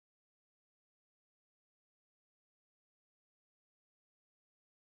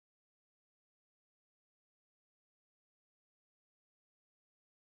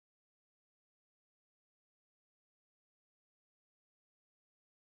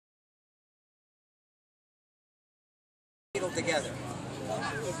needle together.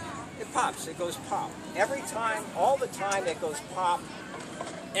 It pops, it goes pop. Every time, all the time it goes pop,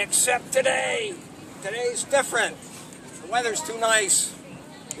 except today. Today's different. The weather's too nice.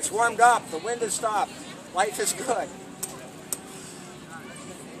 It's warmed up, the wind has stopped. Life is good.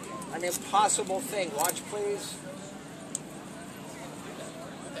 An impossible thing. Watch, please.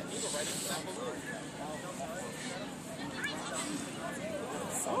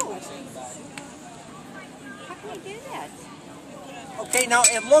 Oh. How can I do that? Okay, now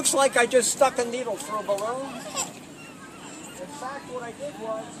it looks like I just stuck a needle through a balloon. In fact, what I did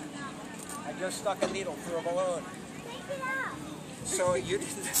was, I just stuck a needle through a balloon. So you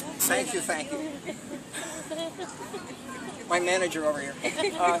didn't, thank you. My manager over here.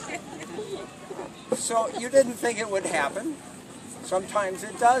 So you didn't think it would happen. Sometimes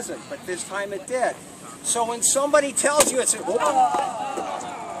it doesn't, but this time it did. So when somebody tells you it's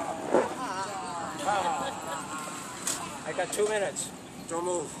I got 2 minutes. Don't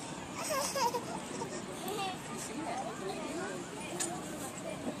move.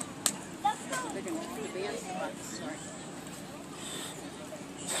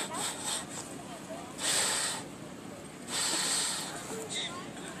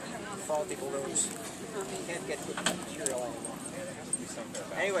 Faulty balloons. Can't get good material anymore.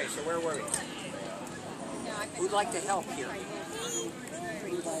 Anyway, so where were we? Who'd like to help here?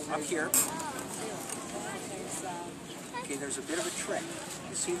 Up here. Okay, there's a bit of a trick.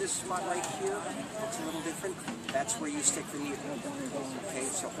 You see this spot right here? It's a little different. That's where you stick the needle. Okay,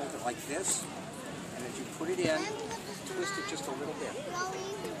 so hold it like this, and as you put it in, twist it just a little bit.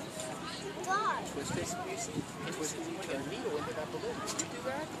 Twist it. Twist it. Put a needle into that balloon. Did you do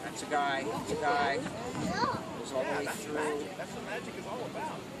that? That's a guy. That's a guy. Goes all the way through. That's what magic is all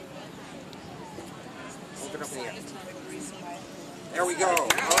about. Open up the end. There we go. All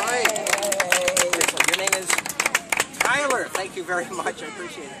right. Your name is Tyler. Thank you very much. I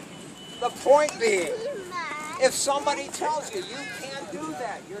appreciate it. The point being, if somebody tells you you can't do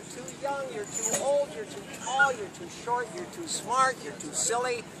that, you're too young, you're too old, you're too tall, you're too short, you're too smart, you're too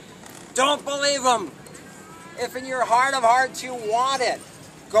silly, don't believe them. If in your heart of hearts you want it,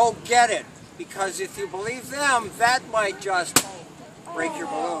 go get it. Because if you believe them, that might just break your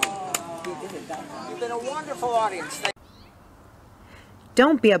balloon. You've been a wonderful audience.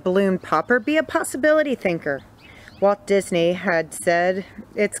 Don't be a balloon popper, be a possibility thinker. Walt Disney had said,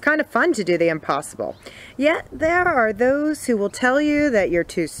 it's kind of fun to do the impossible. Yet there are those who will tell you that you're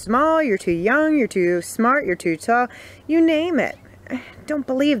too small, you're too young, you're too smart, you're too tall, you name it. Don't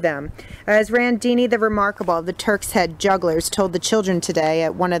believe them. As Randini the Remarkable of the Turkshead Jugglers told the children today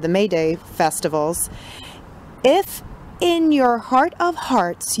at one of the May Day festivals, if in your heart of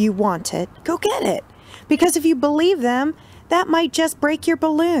hearts you want it, go get it. Because if you believe them, that might just break your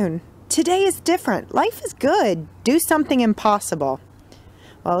balloon. Today is different. Life is good. Do something impossible.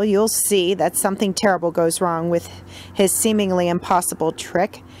 Well, you'll see that something terrible goes wrong with his seemingly impossible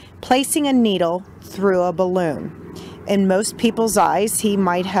trick, placing a needle through a balloon. In most people's eyes, he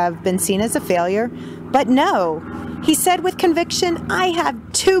might have been seen as a failure, but no. He said with conviction, I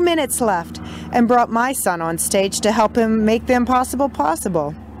have 2 minutes left, and brought my son on stage to help him make the impossible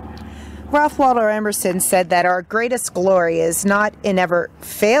possible. Ralph Waldo Emerson said that our greatest glory is not in ever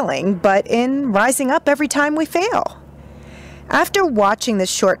failing, but in rising up every time we fail. After watching this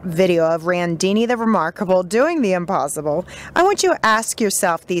short video of Randini the Remarkable doing the impossible, I want you to ask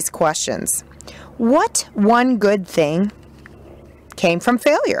yourself these questions. What one good thing came from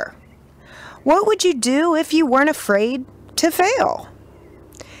failure? What would you do if you weren't afraid to fail?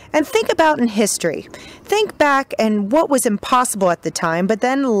 And think about in history. Think back and what was impossible at the time, but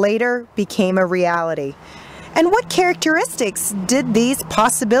then later became a reality. And what characteristics did these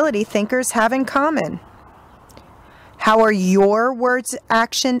possibility thinkers have in common? How are your words,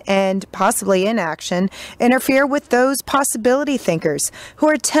 action, and possibly inaction interfere with those possibility thinkers who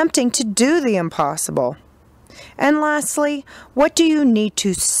are attempting to do the impossible? And lastly, what do you need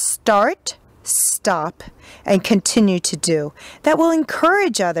to start, stop, and continue to do that will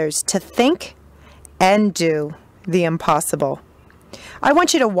encourage others to think and do the impossible? I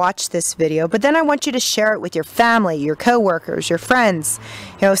want you to watch this video, but then I want you to share it with your family, your co-workers, your friends.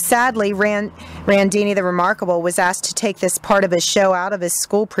 You know, sadly, Randini the Remarkable was asked to take this part of his show out of his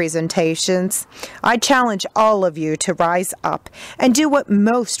school presentations. I challenge all of you to rise up and do what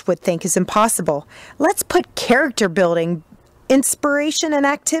most would think is impossible. Let's put character building, inspiration, and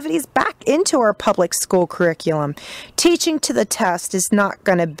activities back into our public school curriculum. Teaching to the test is not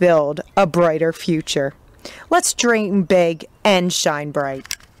going to build a brighter future. Let's dream big and shine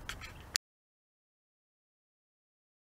bright.